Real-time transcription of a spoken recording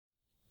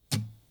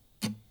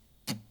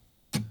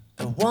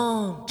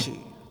1, 2,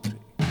 3.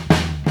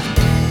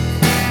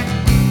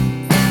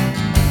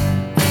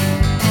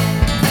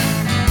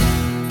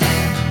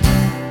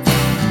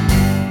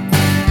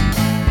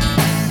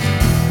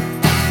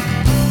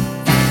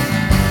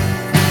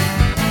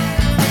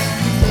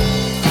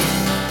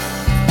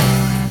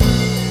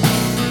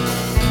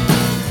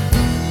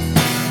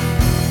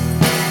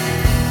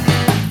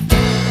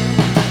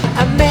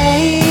 I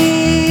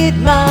made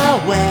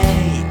my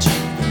way to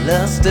the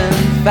lost and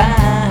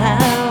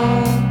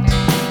found,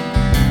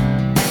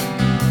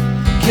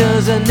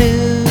 'cause I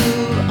knew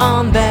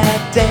on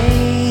that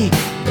day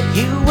that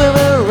you were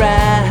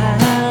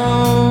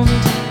around.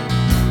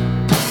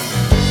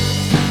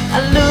 I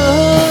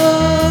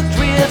looked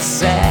real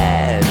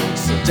sad,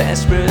 so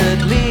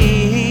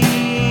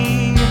desperately,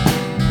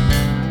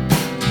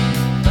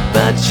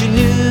 but you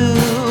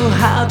knew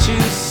how to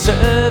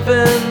serve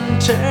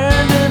and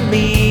turn to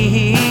me.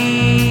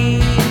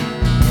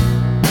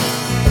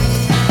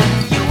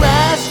 You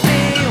asked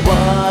me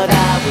what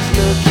I was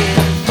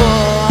looking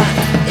for.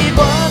 It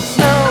was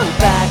no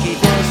bag, it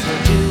was no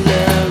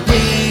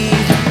jewelry.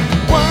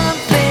 One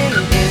thing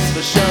is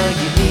for sure,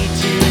 you need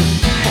to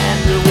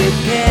handle with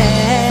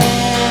care.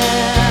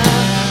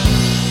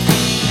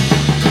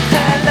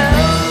 Hello,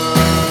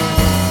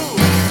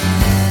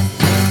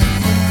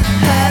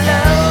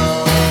 hello,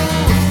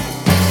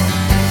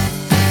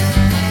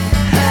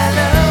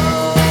 hello.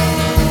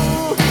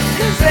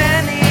 Has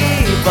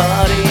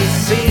anybody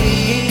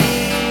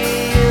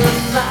seen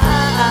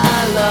my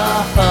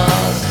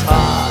lost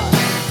heart?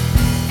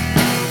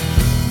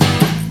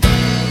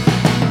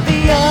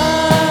 The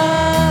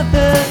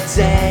other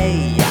day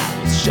I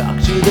was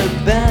shocked to the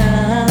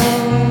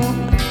bone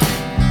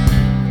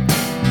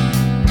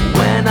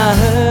when I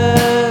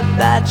heard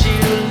that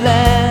you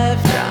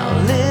left our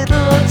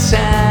little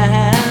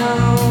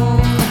town.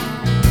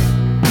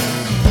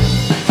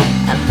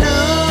 I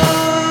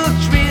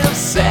looked real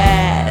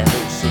sad,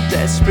 so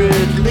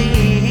desperately,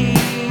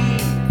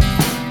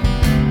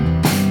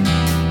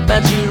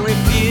 but you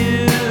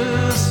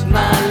refused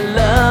my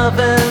love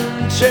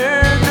and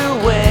turned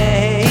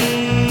away.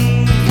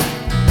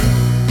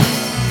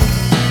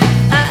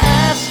 I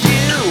asked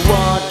you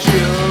what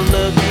you're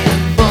looking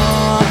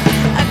for.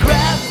 I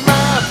grabbed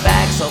my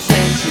bags, I'll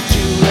send you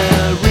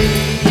jewelry.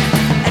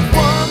 And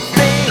one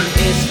thing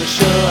is for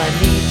sure, I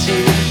need to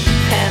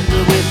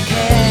handle with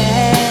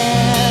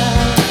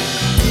care.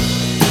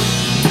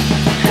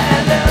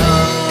 Hello,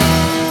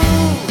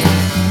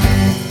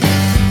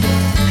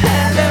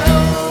 hello,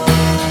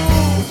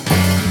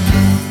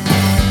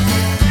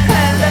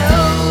 hello.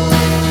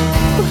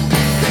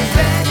 Has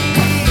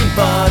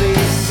anybody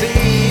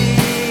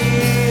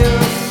seen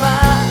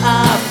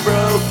my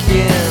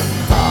broken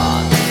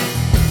heart?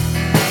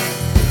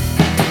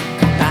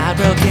 My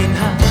broken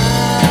heart,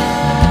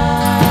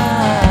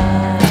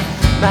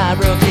 my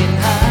broken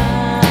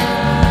heart,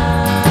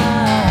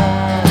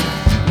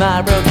 my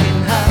broken